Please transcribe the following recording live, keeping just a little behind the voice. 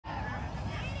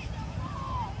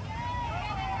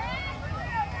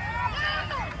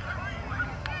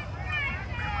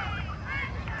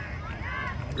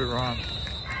Good run.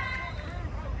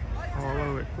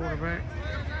 Harlow at quarterback.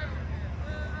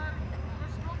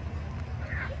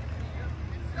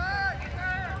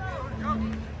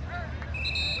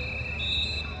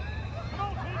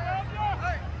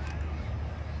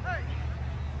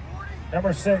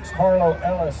 Number 6, Harlow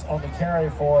Ellis on the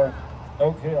carry for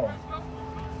Oak Hill.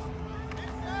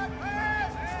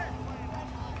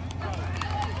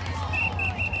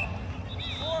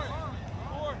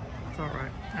 That's all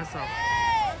right. That's all right.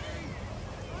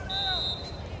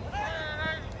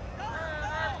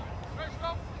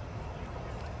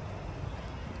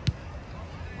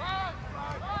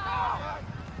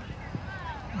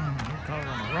 He caught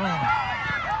on the run.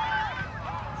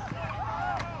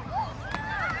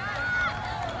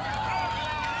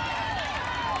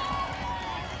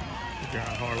 Good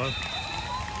job, Harlow.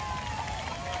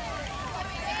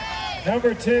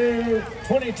 Number 2,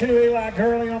 22, Eli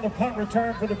Gurley on the punt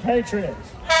return for the Patriots.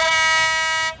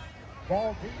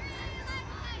 Ball deep.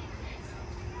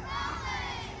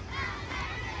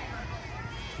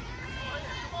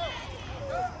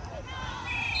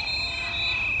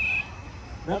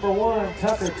 Number 1,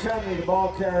 Tucker Chumney, the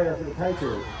ball carrier for the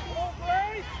Patriots.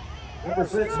 Number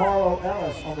 6, Harlow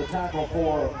Ellis on the tackle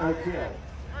for Oak Hill.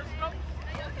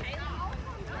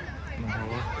 Come on,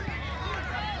 Harlow.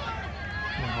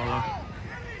 Come on, Harlow.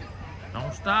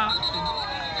 Don't stop.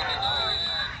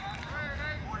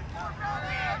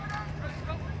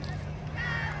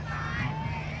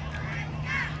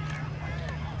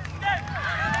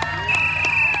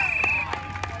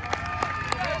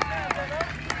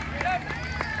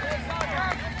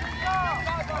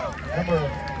 Number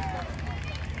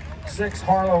 6,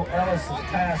 Harlow Ellis'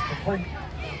 pass complete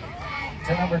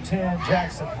to number 10,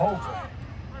 Jackson Holton.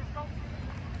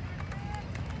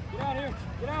 Get out here.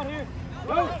 Get out here.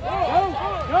 Go. Go.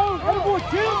 Go. Go. Boy,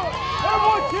 Tim.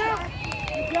 Boy, Tim.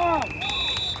 Good job.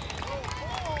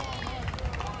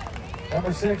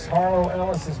 Number 6, Harlow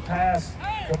Ellis' pass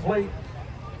complete.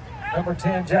 Number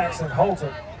 10, Jackson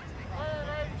Holton.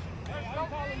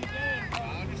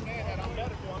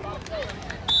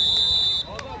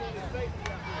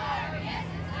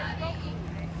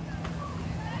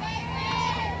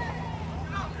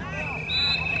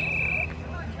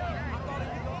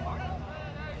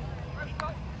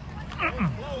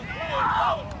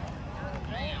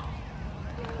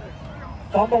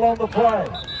 Fumble on the play.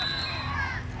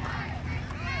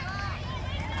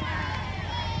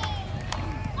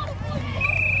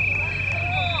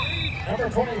 Number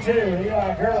 22,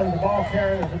 Eli Gurley, the ball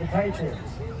carrier for the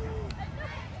Patriots.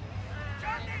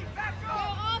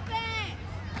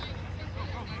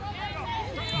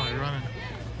 Somebody running.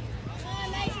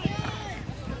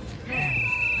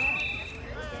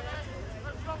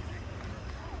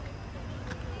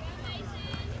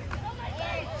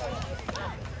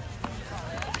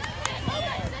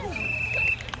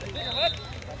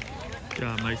 Good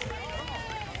job, Mason.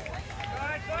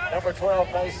 Number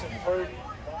 12, Mason Fruit.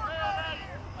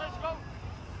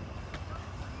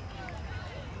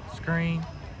 Screen.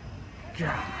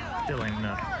 God, still ain't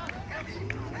nothing.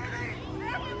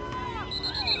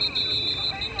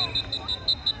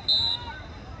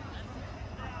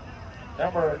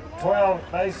 Number 12,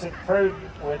 Mason Fruit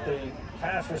with the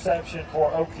pass reception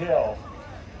for Oak Hill.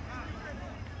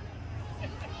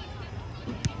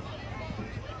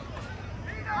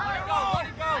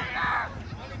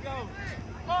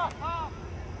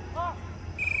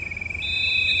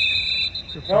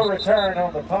 No return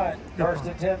on the punt. First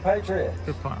and 10 Patriots.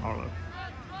 Good punt, Harlow.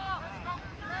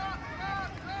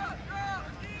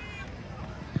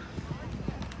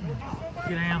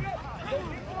 Get down.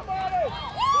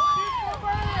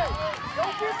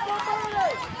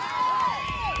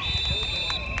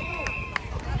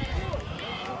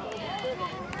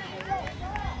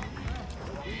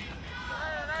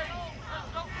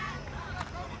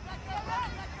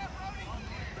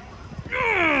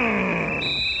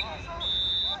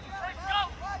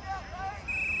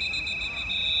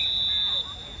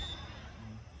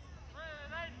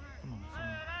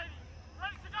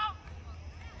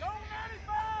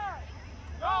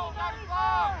 Go,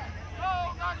 95!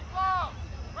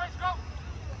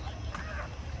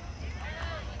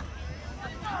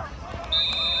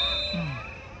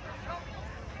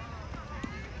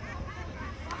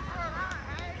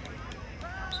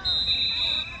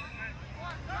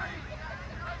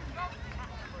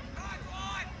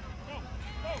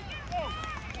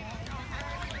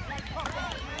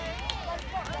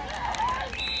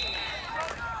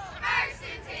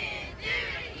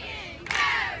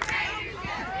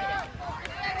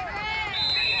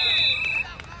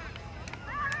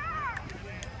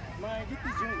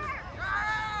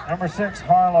 Number 6,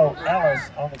 Harlow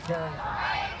Ellis on the carry.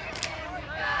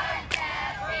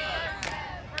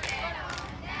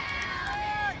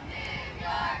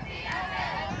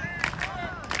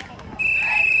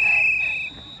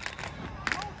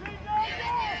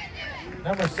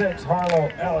 Number 6, Harlow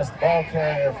Ellis, ball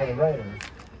carrier for the Raiders.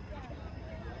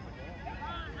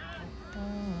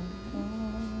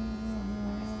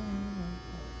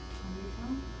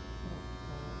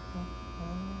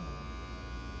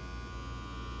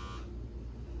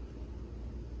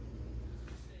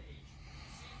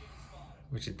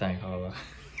 What you think, Harlow?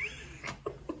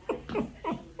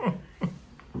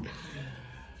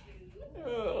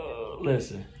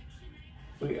 Listen,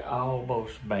 we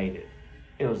almost made it.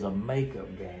 It was a makeup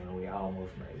game and we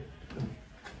almost made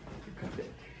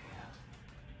it.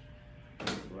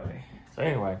 So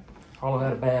anyway, Harlow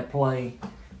had a bad play,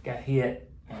 got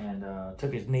hit, and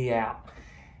took his knee out.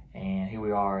 And here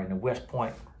we are in the West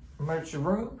Point emergency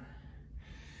room.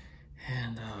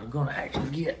 And gonna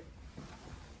actually get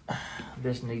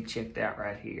this knee checked out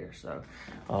right here. So,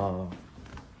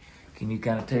 can you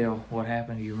kind of tell what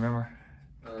happened? Do you remember?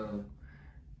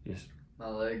 Just my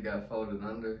leg got folded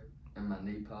under and my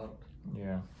knee popped.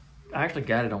 Yeah, I actually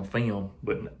got it on film,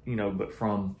 but but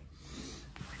from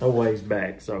a ways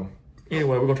back. So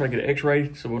anyway, we're gonna try to get an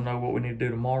X-ray so we'll know what we need to do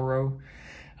tomorrow.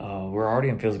 We're already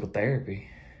in physical therapy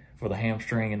for the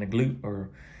hamstring and the glute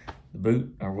or the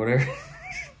boot or whatever,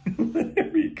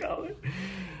 whatever you call it.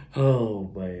 Oh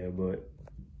man, but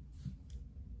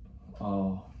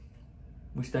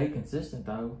we stayed consistent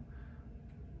though.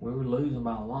 We were losing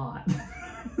by a lot.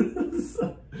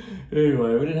 So,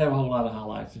 anyway, we didn't have a whole lot of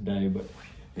highlights today, but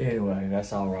anyway,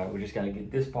 that's all right. We just got to get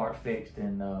this part fixed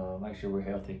and make sure we're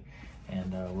healthy,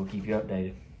 and we'll keep you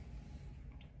updated.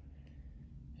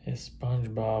 As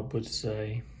SpongeBob would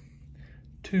say,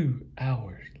 2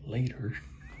 hours later.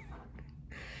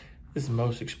 This is the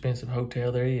most expensive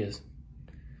hotel there is.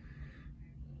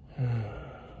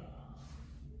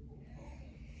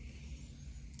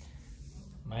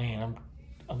 Man,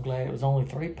 I'm glad it was only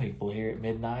 3 people here at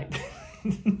midnight.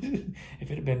 If it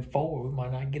had been 4, we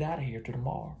might not get out of here till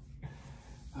tomorrow.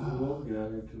 We won't get out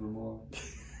of here till tomorrow.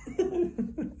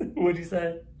 What'd you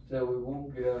say? So we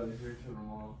won't get out of here till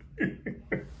tomorrow.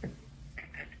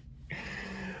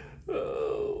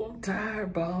 Oh, I'm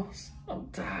tired, boss. I'm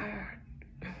tired.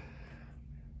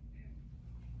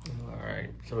 All right,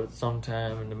 so it's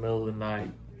sometime in the middle of the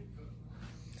night.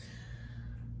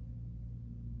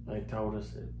 They told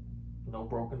us that no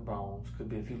broken bones. Could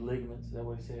be a few ligaments, is that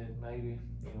what he said? Maybe.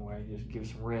 Anyway, just give it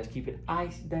some rest. Keep it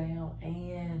iced down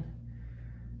and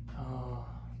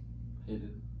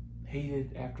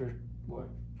heated after, what,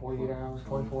 48 hours,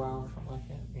 24 hours, something like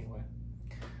that. Anyway,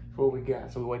 that's what we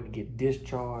got. So we're waiting to get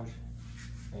discharged.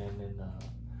 And then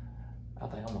I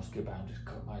think I'm going to skip out and just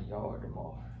cut my yard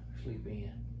tomorrow. Sleep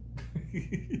in.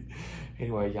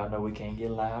 Anyway, y'all know we can't get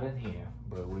loud in here,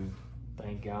 but we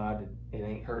thank God it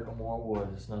ain't hurt no more than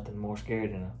it was. It's nothing more scary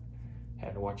than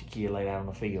having to watch a kid laid out on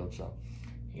the field. So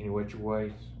anyway, your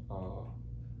ways,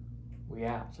 we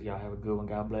out. So y'all have a good one.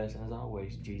 God bless. And as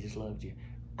always, Jesus loves you.